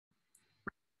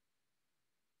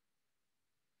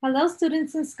Hello,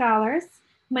 students and scholars.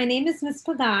 My name is Ms.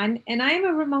 Pagan, and I am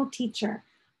a remote teacher.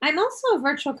 I'm also a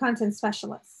virtual content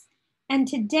specialist. And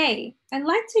today, I'd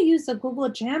like to use the Google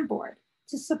Jamboard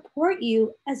to support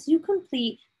you as you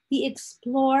complete the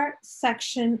Explore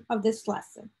section of this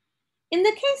lesson. In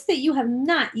the case that you have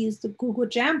not used the Google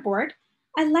Jamboard,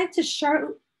 I'd like to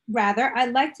show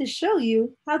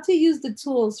you how to use the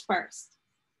tools first.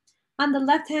 On the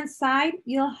left-hand side,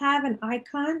 you'll have an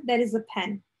icon that is a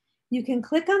pen. You can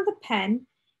click on the pen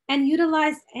and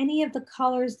utilize any of the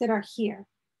colors that are here.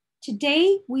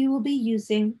 Today, we will be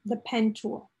using the pen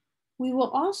tool. We will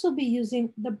also be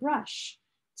using the brush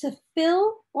to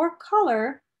fill or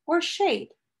color or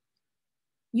shade.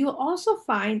 You'll also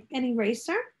find an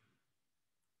eraser,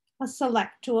 a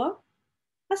select tool,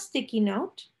 a sticky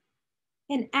note,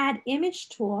 an add image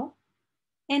tool,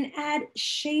 an add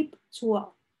shape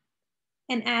tool,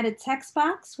 and add a text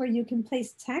box where you can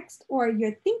place text or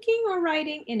you're thinking or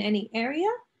writing in any area.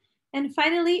 And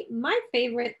finally, my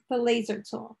favorite, the laser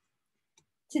tool.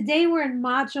 Today we're in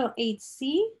Module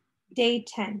 8C, Day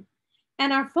 10.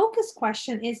 And our focus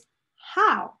question is,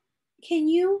 how can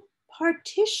you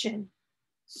partition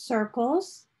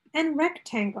circles and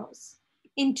rectangles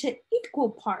into equal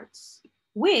parts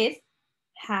with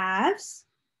halves,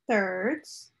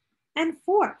 thirds, and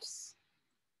fourths?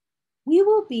 We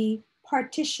will be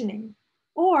partitioning,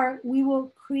 or we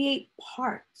will create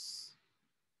parts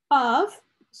of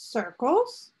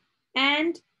circles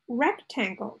and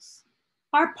rectangles.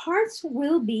 Our parts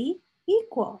will be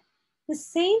equal, the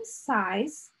same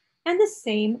size and the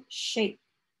same shape.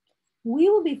 We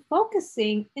will be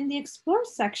focusing in the Explore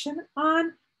section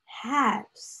on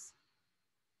halves,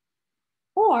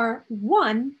 or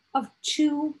one of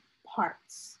two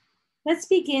parts. Let's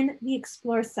begin the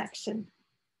Explore section.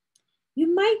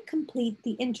 You might complete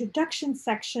the introduction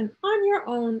section on your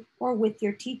own or with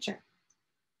your teacher.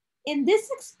 In this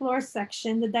Explore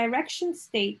section, the directions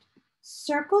state,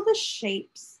 circle the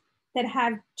shapes that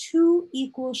have two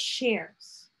equal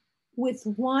shares with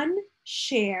one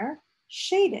share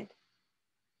shaded.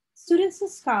 Students and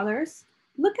scholars,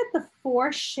 look at the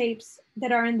four shapes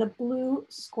that are in the blue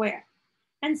square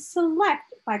and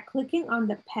select by clicking on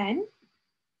the pen,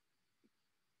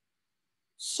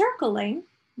 circling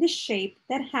the shape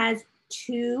that has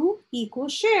two equal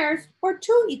shares or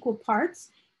two equal parts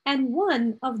and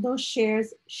one of those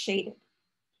shares shaded.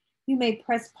 You may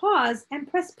press pause and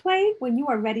press play when you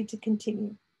are ready to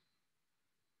continue.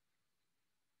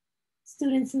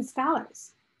 Students and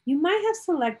scholars, you might have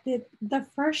selected the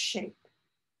first shape.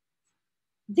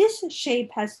 This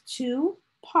shape has two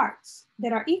parts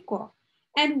that are equal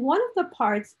and one of the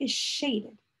parts is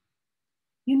shaded.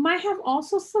 You might have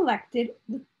also selected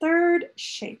the third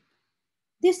shape.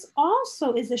 This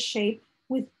also is a shape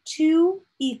with two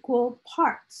equal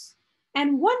parts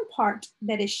and one part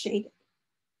that is shaded.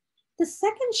 The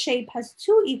second shape has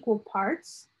two equal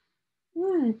parts.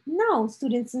 No,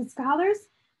 students and scholars,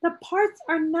 the parts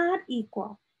are not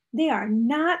equal. They are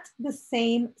not the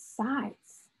same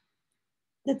size.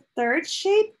 The third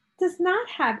shape does not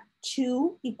have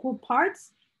two equal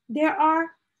parts. There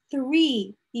are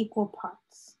three equal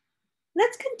parts.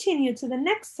 Let's continue to the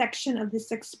next section of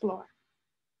this Explore.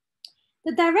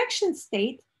 The directions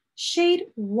state, shade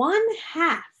one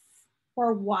half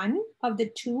or one of the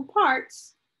two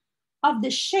parts of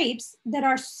the shapes that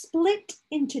are split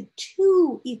into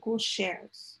two equal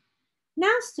shares.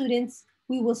 Now, students,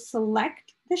 we will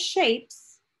select the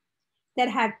shapes that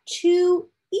have two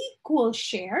equal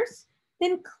shares,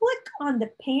 then click on the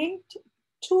paint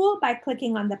tool by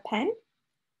clicking on the pen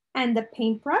and the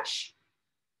paintbrush,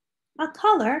 a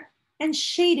color, and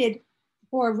shading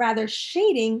one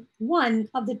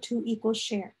of the two equal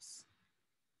shares.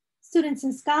 Students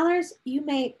and scholars, you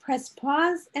may press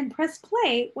pause and press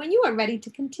play when you are ready to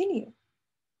continue.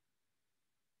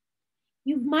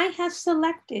 You might have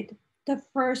selected the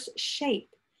first shape.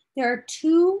 There are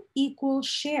two equal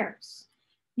shares.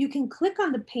 You can click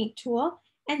on the paint tool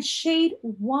and shade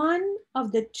one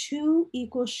of the two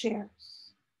equal shares.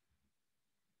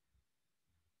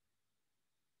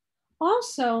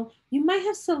 Also, you might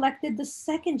have selected the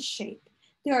second shape.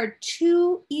 There are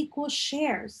two equal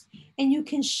shares, and you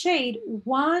can shade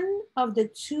one of the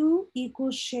two equal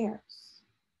shares.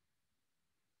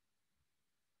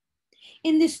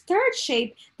 In this third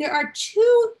shape, there are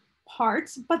two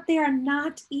parts, but they are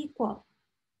not equal.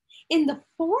 In the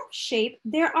fourth shape,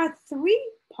 there are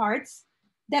three parts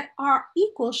that are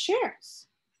equal shares.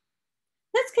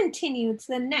 Let's continue to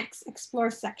the next Explore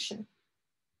section.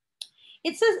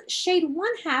 It says shade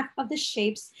one half of the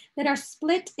shapes that are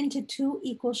split into two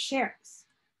equal shares.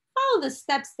 Follow the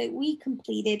steps that we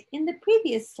completed in the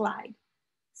previous slide.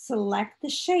 Select the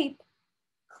shape,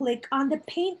 click on the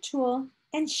paint tool,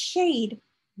 and shade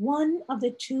one of the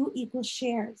two equal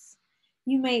shares.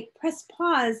 You may press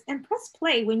pause and press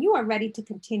play when you are ready to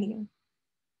continue.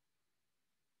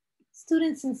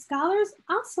 Students and scholars,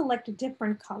 I'll select a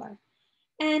different color.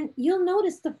 And you'll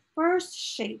notice the first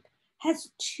shape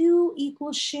has two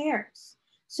equal shares.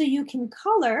 So you can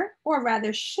color, or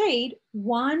rather shade,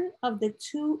 one of the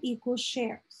two equal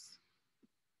shares.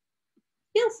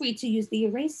 Feel free to use the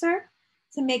eraser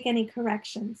to make any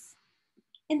corrections.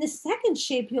 In the second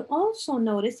shape, you'll also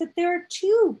notice that there are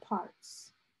two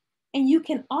parts. And you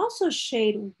can also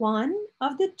shade one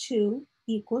of the two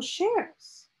equal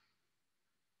shares.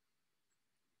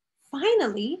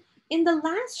 Finally, in the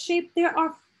last shape, there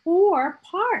are four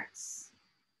parts.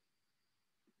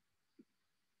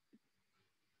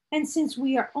 And since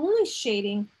we are only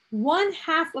shading one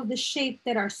half of the shape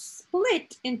that are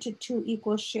split into two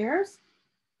equal shares,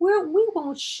 we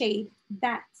won't shade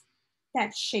that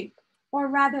shape, or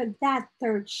rather that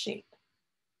third shape.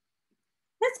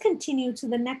 Let's continue to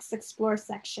the next Explore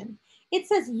section. It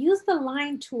says use the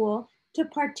line tool to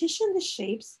partition the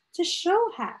shapes to show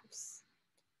halves.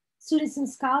 Students and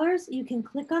scholars, you can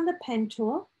click on the pen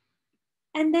tool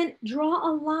and then draw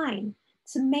a line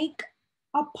to make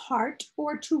a part,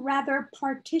 or to rather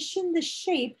partition the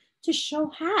shape to show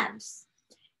halves.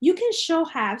 You can show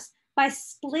halves by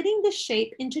splitting the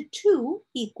shape into two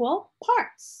equal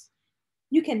parts.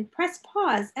 You can press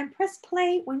pause and press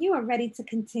play when you are ready to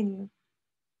continue.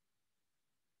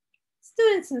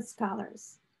 Students and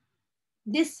scholars,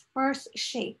 this first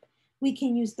shape, we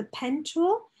can use the pen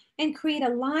tool and create a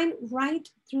line right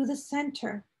through the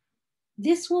center.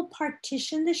 This will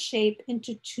partition the shape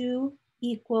into two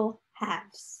equal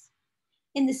halves.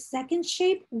 In the second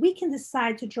shape, we can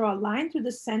decide to draw a line through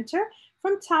the center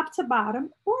from top to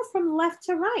bottom or from left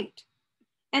to right,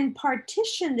 and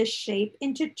partition the shape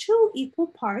into two equal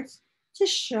parts to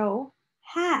show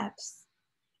halves.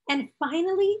 And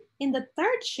finally, in the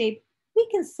third shape, we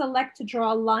can select to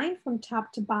draw a line from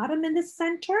top to bottom in the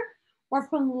center, or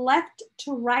from left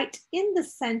to right in the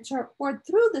center, or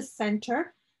through the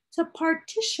center to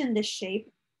partition the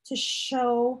shape to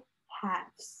show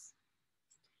halves.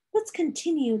 Let's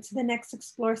continue to the next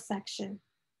Explore section.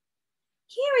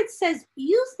 Here it says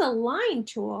use the line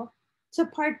tool to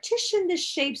partition the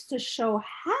shapes to show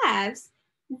halves.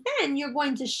 Then you're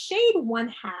going to shade one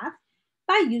half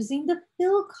by using the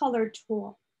fill color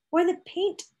tool or the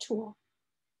paint tool.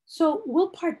 So we'll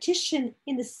partition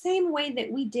in the same way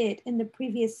that we did in the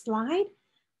previous slide,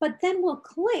 but then we'll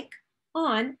click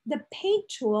on the paint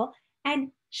tool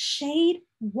and shade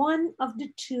one of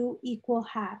the two equal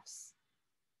halves.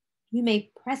 You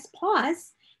may press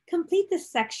pause, complete this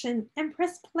section, and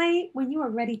press play when you are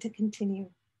ready to continue.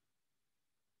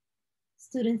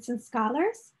 Students and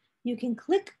scholars, you can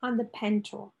click on the pen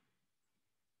tool.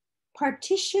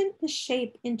 Partition the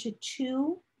shape into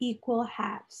two equal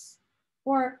halves,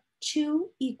 or two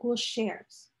equal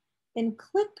shares. Then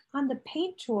click on the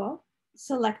paint tool,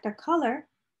 select a color,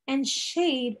 and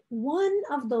shade one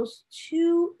of those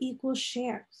two equal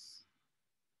shares.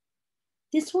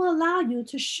 This will allow you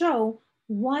to show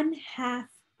one half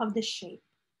of the shape.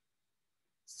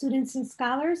 Students and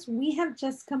scholars, we have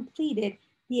just completed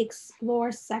the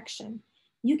Explore section.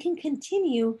 You can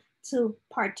continue to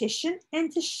partition and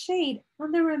to shade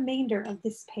on the remainder of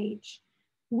this page.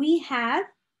 We have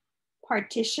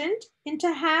partitioned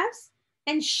into halves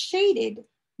and shaded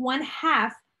one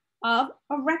half of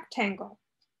a rectangle.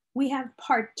 We have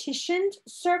partitioned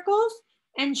circles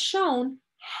and shown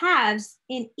halves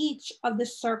in each of the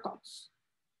circles.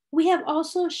 We have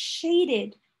also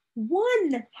shaded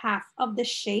one half of the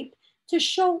shape to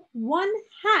show one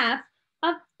half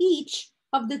of each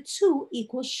of the two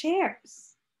equal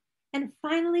shares. And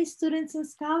finally, students and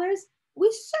scholars,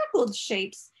 we circled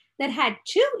shapes that had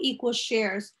two equal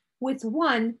shares with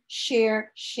one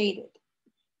share shaded.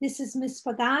 This is Ms.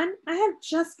 Pagan. I have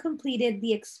just completed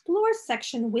the Explore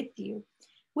section with you,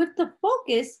 with the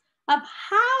focus of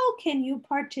how can you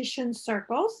partition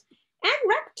circles and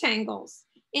rectangles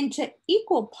into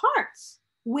equal parts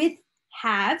with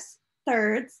halves,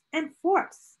 thirds, and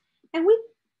fourths. And we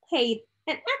paid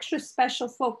an extra special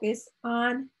focus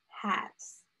on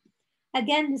halves.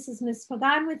 Again, this is Ms.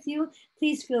 Pagan with you.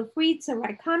 Please feel free to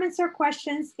write comments or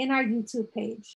questions in our YouTube page.